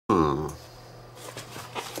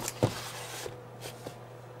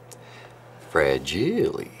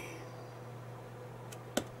fragile.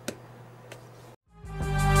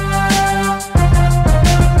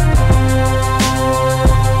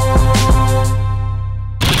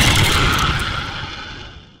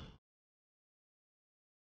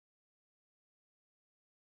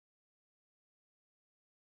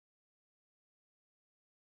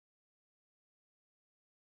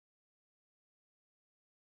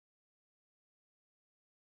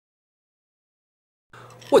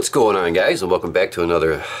 What's going on, guys, and welcome back to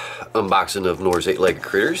another unboxing of Nora's 8-Legged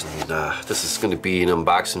Critters. And this is going to be an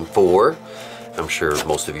unboxing for, I'm sure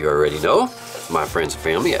most of you already know, my friends and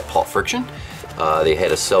family at Palp Friction. They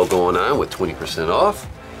had a sale going on with 20% off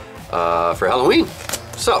for Halloween.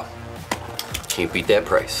 So, can't beat that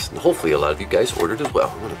price. And hopefully a lot of you guys ordered as well.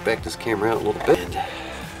 I'm going to back this camera out a little bit. And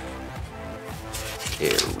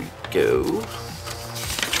there we go.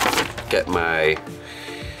 Got my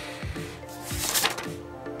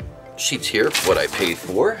sheets here, what I paid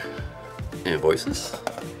for, invoices,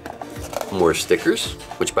 more stickers,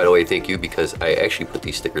 which by the way, thank you, because I actually put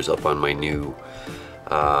these stickers up on my new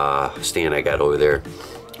stand I got over there.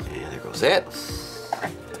 And there goes that.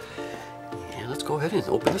 And let's go ahead and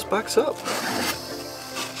open this box up.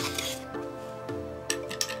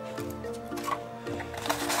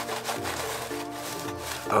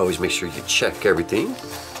 Always make sure you check everything.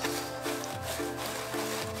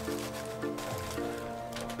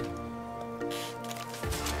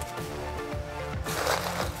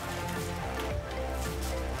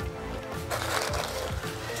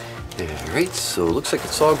 Alright, so it looks like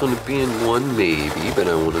it's all going to be in one maybe, but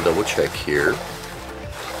I want to double check here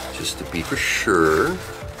just to be for sure.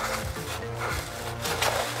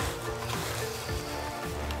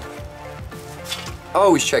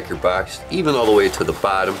 Always check your box, even all the way to the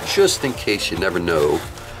bottom, just in case you never know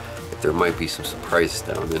if there might be some surprises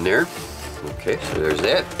down in there. Okay, so there's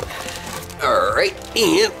that. Alright,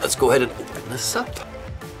 and let's go ahead and open this up.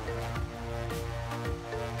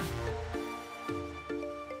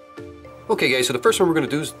 Okay guys, so the first one we're going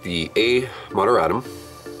to do is the A Moderatum.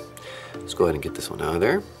 Let's go ahead and get this one out of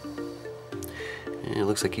there. And it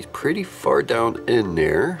looks like he's pretty far down in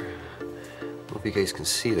there. Hope you guys can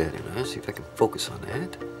see that. And I'll see if I can focus on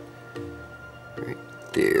that. Right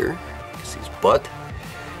there. You can see his butt.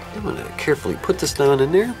 I'm going to carefully put this down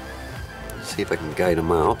in there. Let's see if I can guide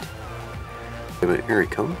him out. Wait a minute, here he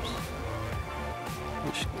comes.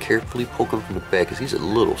 Just carefully poke him from the back because he's a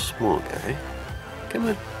little small guy. Come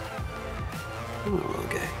on. Come on, little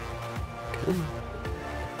guy. Come on.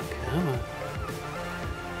 Come on.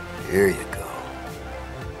 There you go.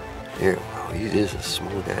 There, wow, he is a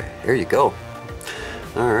small guy. There you go.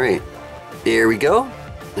 Alright. There we go.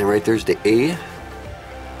 And right there's the A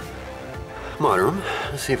Moderatum.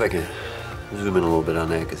 Let's see if I can zoom in a little bit on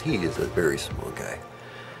that because he is a very small guy.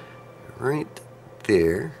 Right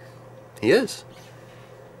there. He is.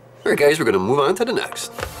 Alright guys, we're going to move on to the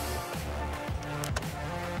next.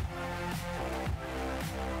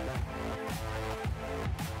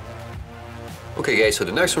 Okay guys, so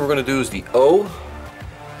the next one we're going to do is the O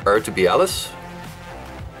Artibialis.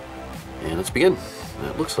 And let's begin. And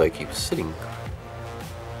it looks like he was sitting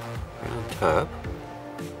right on top.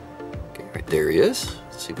 Okay, right there he is.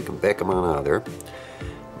 Let's see if we can back him on out of there.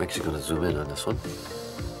 I'm actually going to zoom in on this one.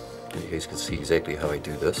 You guys can see exactly how I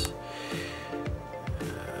do this.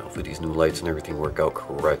 Hopefully these new lights and everything work out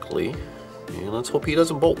correctly. And let's hope he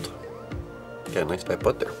doesn't bolt. Got a nice fat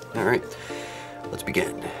butt there. Alright, let's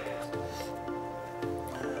begin.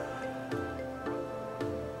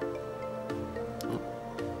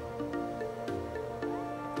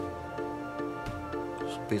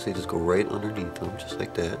 Basically just go right underneath them, just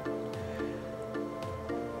like that.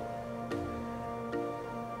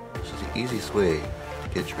 This is the easiest way to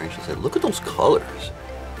get your inches in. Look at those colors.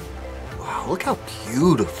 Wow, look how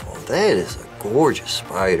beautiful. That is a gorgeous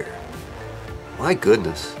spider. My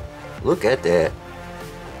goodness. Look at that.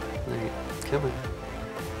 Right, come on.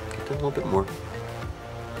 Get that a little bit more.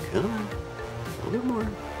 Come on. A little bit more.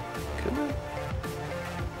 Come on.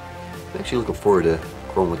 I'm actually looking forward to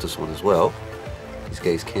growing with this one as well. These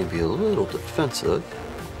guys can be a little defensive.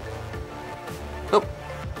 Oh,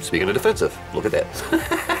 speaking of defensive, look at that.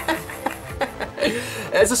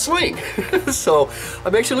 As a swing. So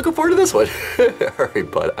I'm actually looking forward to this one. All right,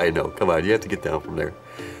 bud, I know. Come on, you have to get down from there.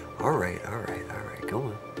 All right, all right, all right. Go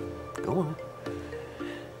on. Go on.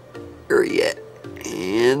 Where are you at?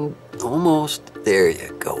 And almost. There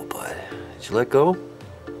you go, bud. Did you let go?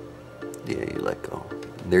 Yeah, you let go.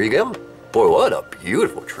 And there you go. Boy, what a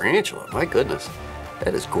beautiful tarantula. My goodness.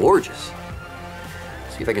 That is gorgeous.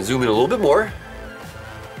 See if I can zoom in a little bit more.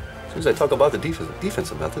 As soon as I talk about the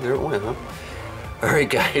defensive method, there it went, huh? Alright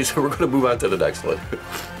guys, we're gonna move on to the next one.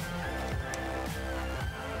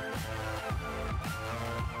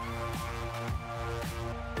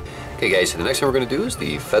 Okay guys, so the next one we're gonna do is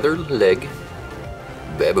the feather leg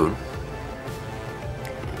baboon.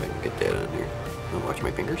 If I can get that on here. Oh, watch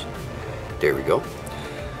my fingers. There we go.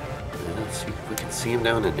 And let's see if we can see him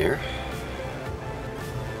down in there.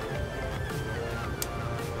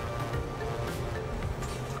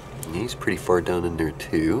 And he's pretty far down in there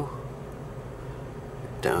too.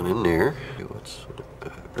 Down in there. What's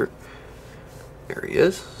there he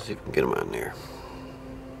is. Let's see if we can get him on there.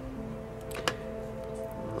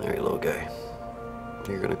 Alright, little guy.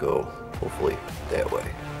 You're gonna go, hopefully, that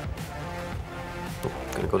way. Oh,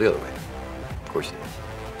 gonna go the other way. Of course he is.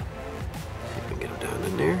 See if we can get him down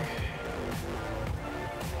in there.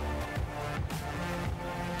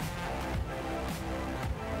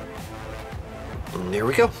 And there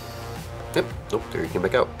we go. Yep, nope, there he came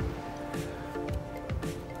back out.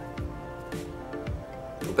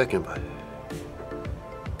 Go back in, bud.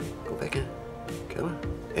 Go back in. Come on.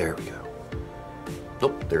 There we go.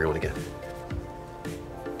 Nope, there he went again.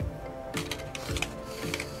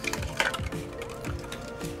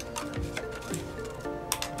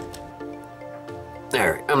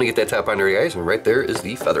 Alright, I'm gonna get that top on there, guys, and right there is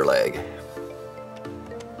the feather leg.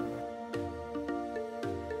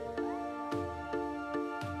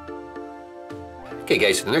 Okay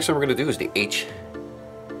guys, so the next one we're gonna do is the H.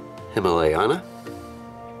 Himalayana.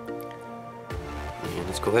 And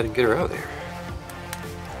let's go ahead and get her out there.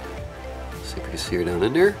 See if we can see her down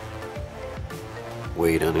in there.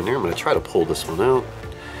 Way down in there. I'm gonna try to pull this one out.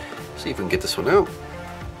 See if we can get this one out.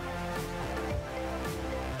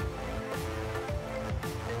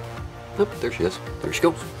 Nope, there she is. There she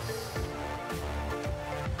goes.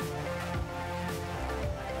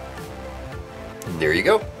 And there you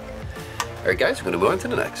go. Alright guys, we're gonna move on to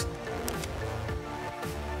the next.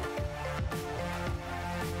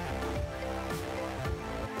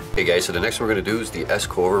 Okay guys, so the next one we're going to do is the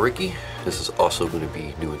Escova Ricky. This is also going to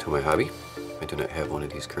be new into my hobby. I do not have one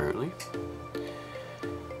of these currently.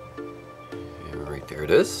 And right there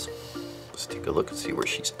it is. Let's take a look and see where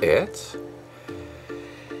she's at.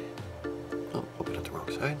 Oh, open it the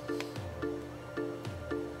wrong side.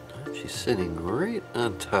 She's sitting right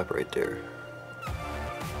on top right there.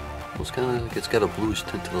 It's kind of like it's got a bluish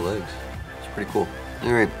tint to the legs. It's pretty cool.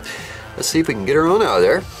 Alright, let's see if we can get her on out of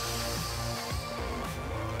there.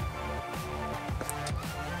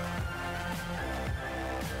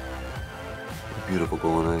 Beautiful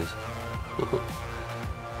golden eyes.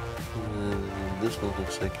 This one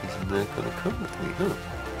looks like he's not going to come with me, huh?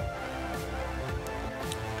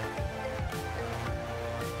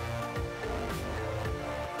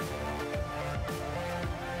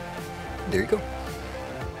 There you go.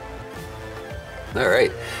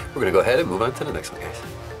 Alright, we're going to go ahead and move on to the next one, guys.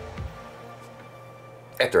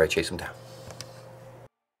 After I chase him down.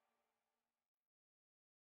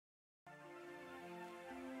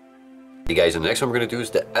 Hey guys, and the next one we're going to do is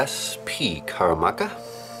the SP Karamaka.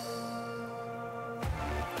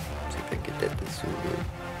 See if I can get that to zoom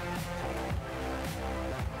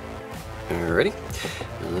in. Alrighty,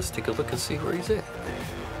 and let's take a look and see where he's at.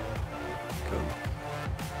 Go.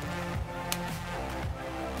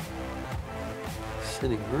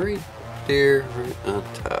 Sitting right there, right on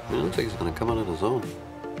top. Man, it looks like he's going to come out on his own.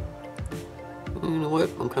 And you know what?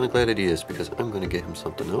 I'm kind of glad that he is, because I'm going to get him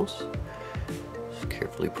something else.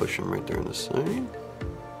 Carefully push him right there on the side.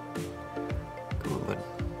 Come on, bud.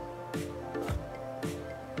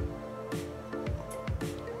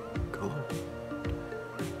 Come on.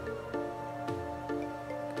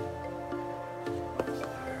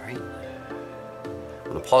 Alright. I'm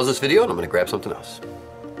going to pause this video and I'm going to grab something else.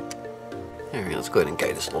 Alright, let's go ahead and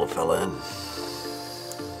guide this little fella in.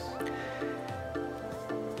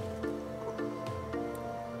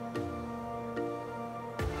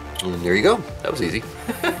 And there you go. That was easy.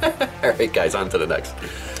 Alright guys, on to the next.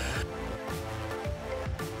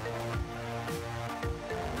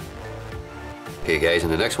 Okay guys,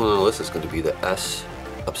 and the next one on the list is going to be the S.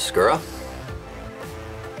 Obscura.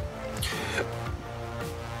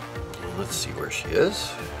 And let's see where she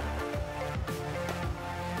is.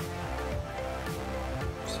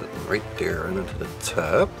 Sitting right there, right onto the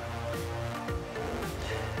top.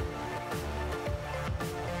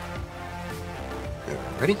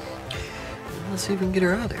 Ready? Let's see if we can get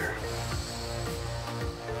her out of there.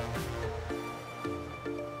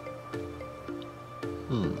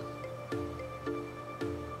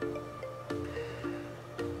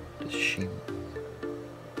 Does she...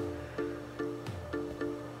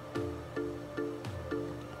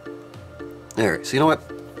 Alright, so you know what?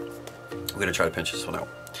 We're going to try to pinch this one out.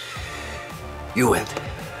 You win.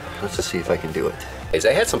 Let's just see if I can do it. Guys,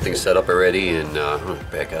 I had something set up already, and I'm gonna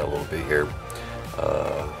back out a little bit here.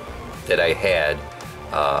 That I had.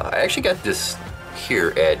 I actually got this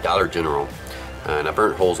here at Dollar General, and I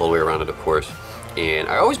burnt holes all the way around it, of course. And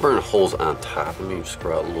I always burn holes on top. Let me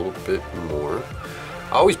screw out a little bit more.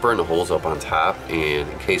 I always burn the holes up on top, and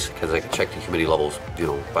in case, because I can check the humidity levels, you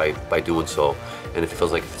know, by doing so. And if it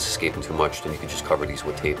feels like it's escaping too much, then you can just cover these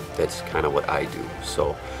with tape. That's kind of what I do.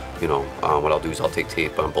 So, you know, what I'll do is I'll take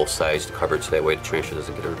tape on both sides to cover it, so that way the transfer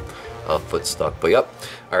doesn't get her foot stuck. But yep,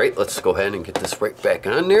 all right, let's go ahead and get this right back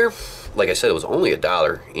on there. Like I said, it was only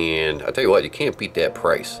 $1, and I tell you what, you can't beat that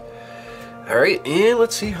price. All right, and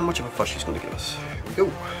let's see how much of a fuss she's going to give us. Here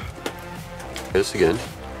we go. Try this again.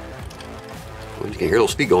 Well, you can hear a little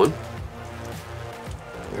speed going.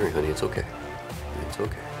 All right, honey, it's okay. It's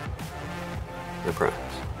okay. I promise.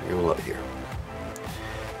 You're going to love it here.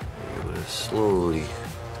 I'm going to slowly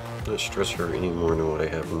not stress her any more than what I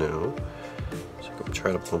have now. So I'm going to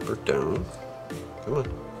try to pump her down. Come on.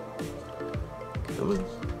 Come on.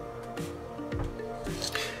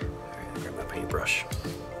 Alright, grab my paintbrush.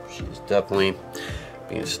 She's definitely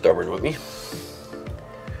being stubborn with me.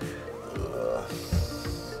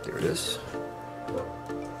 There it is.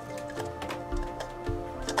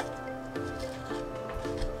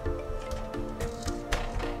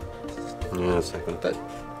 Yeah, it's not going to fit.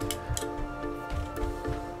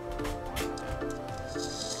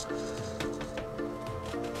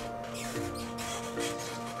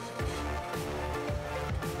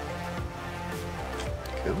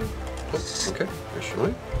 Okay, there she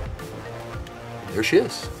is. There she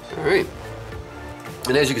is. All right.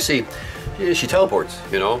 And as you can see, yeah, she teleports.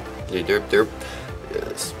 You know, it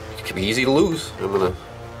can be easy to lose. I'm gonna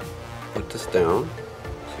put this down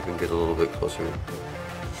so you can get a little bit closer.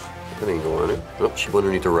 An angle on it. Nope, she went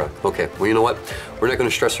underneath the rock. Okay, well, you know what? We're not going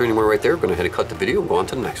to stress her anymore right there. We're going to head and cut the video and go on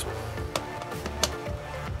to the next one.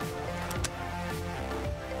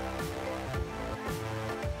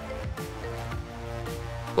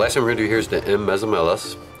 Last thing we're going to do here is the M.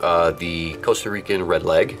 mesomelis, the Costa Rican red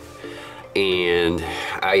leg. And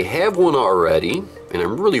I have one already, and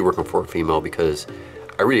I'm really working for a female because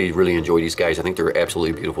I really enjoy these guys. I think they're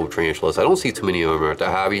absolutely beautiful tarantulas. I don't see too many of them at the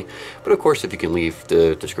hobby, but of course, if you can leave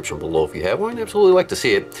the description below if you have one, I'd absolutely like to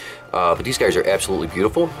see it. But these guys are absolutely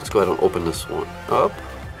beautiful. Let's go ahead and open this one up.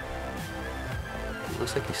 It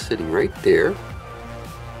looks like he's sitting right there.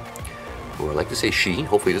 Or I like to say she.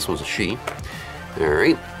 Hopefully this one's a she. All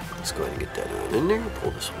right, let's go ahead and get that on in there.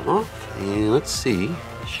 Pull this one off, and let's see.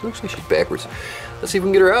 She looks like she's backwards. Let's see if we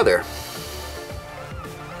can get her out of there.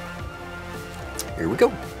 Here we go.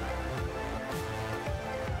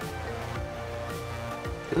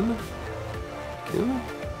 Come on. Come on.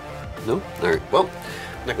 No? All right, well,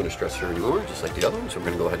 I'm not going to stress her anymore, just like the other one, so we're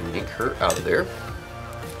going to go ahead and yank her out of there.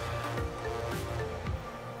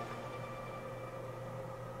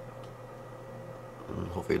 And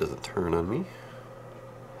hopefully it doesn't turn on me.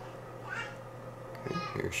 Okay,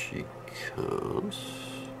 here she comes.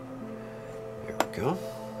 There we go.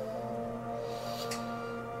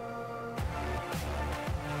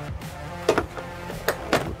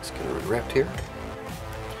 Let's get her unwrapped here.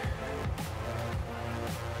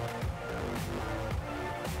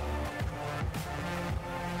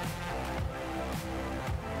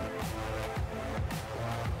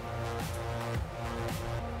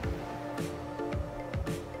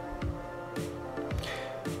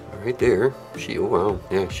 Right there, oh wow,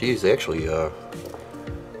 yeah, she's actually a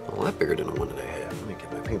lot bigger than the one that I have. Let me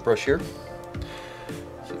get my paintbrush here. See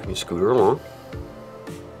if we can scoot her along.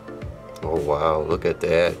 Oh wow, look at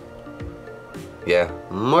that. Yeah,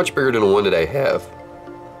 much bigger than the one that I have.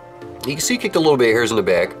 You can see kicked a little bit of hairs in the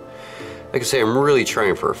back. Like I say, I'm really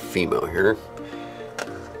trying for a female here.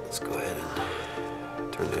 Let's go ahead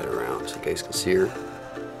and turn that around so you guys can see her.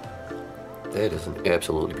 That is an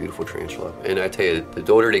absolutely beautiful tarantula. And I tell you,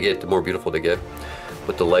 the older they get, the more beautiful they get.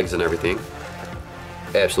 With the legs and everything.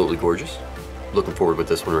 Absolutely gorgeous. Looking forward with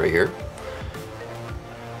this one right here.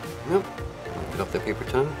 Yep. Get off that paper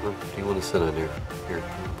towel. Or do you want to sit on there? Here,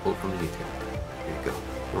 pull it from the detail. There you go.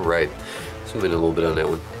 All right. Zoom in a little bit on that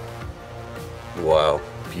one. Wow.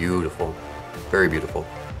 Beautiful. Very beautiful.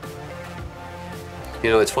 You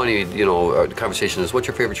know, it's funny, you know, the conversation is, what's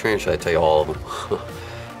your favorite tarantula? I tell you all of them.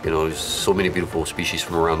 You know, there's so many beautiful species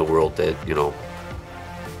from around the world that, you know,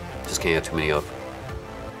 just can't have too many of.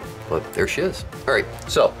 But there she is. All right,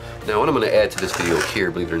 so now what I'm going to add to this video here,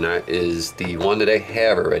 believe it or not, is the one that I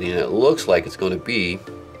have already, and it looks like it's going to be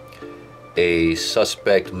a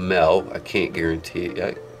suspect male. I can't guarantee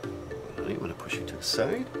it. I'm going to push you to the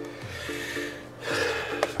side.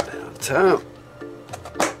 Put that on top.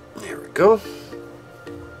 There we go.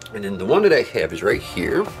 And then the one that I have is right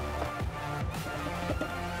here.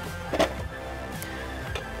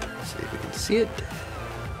 Let's see if we can see it.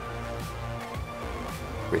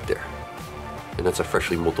 Right there. And that's a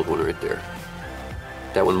freshly molted one right there.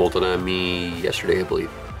 That one molted on me yesterday, I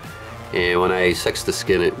believe. And when I sex the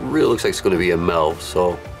skin, it really looks like it's going to be a Mel.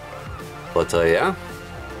 So, but yeah,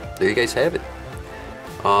 there you guys have it.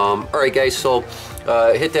 Alright guys, so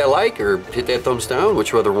hit that like or hit that thumbs down,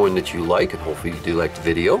 whichever one that you like, and hopefully you do like the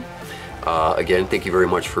video. Again, thank you very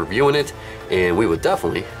much for viewing it, and we will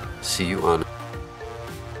definitely see you on.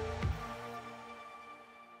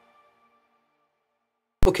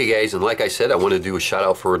 Okay guys, and like I said, I want to do a shout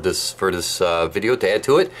out for this video to add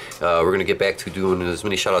to it. We're going to get back to doing as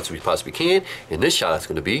many shout outs as we possibly can, and this shout out is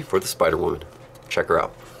going to be for the Spider-Woman. Check her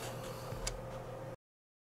out.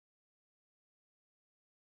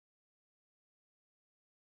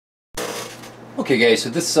 Okay guys, so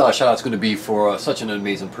this shout out is going to be for such an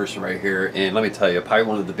amazing person right here, and let me tell you, probably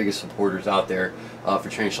one of the biggest supporters out there for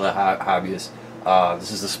tarantula hobbyists.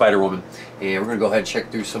 This is the Spider-Woman, and we're going to go ahead and check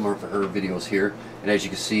through some of her videos here. And as you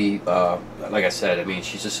can see, like I said, I mean,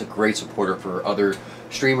 she's just a great supporter for other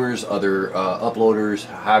streamers, other uploaders,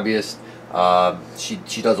 hobbyists.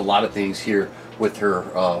 She does a lot of things here with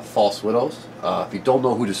her false widows. If you don't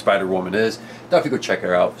know who the Spider-Woman is, definitely go check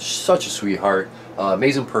her out. Such a sweetheart,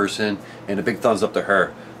 amazing person, and a big thumbs up to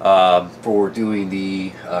her for doing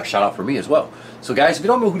the shout out for me as well. So guys, if you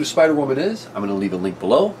don't know who the Spider-Woman is, I'm going to leave a link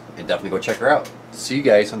below, and definitely go check her out. See you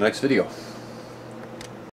guys on the next video.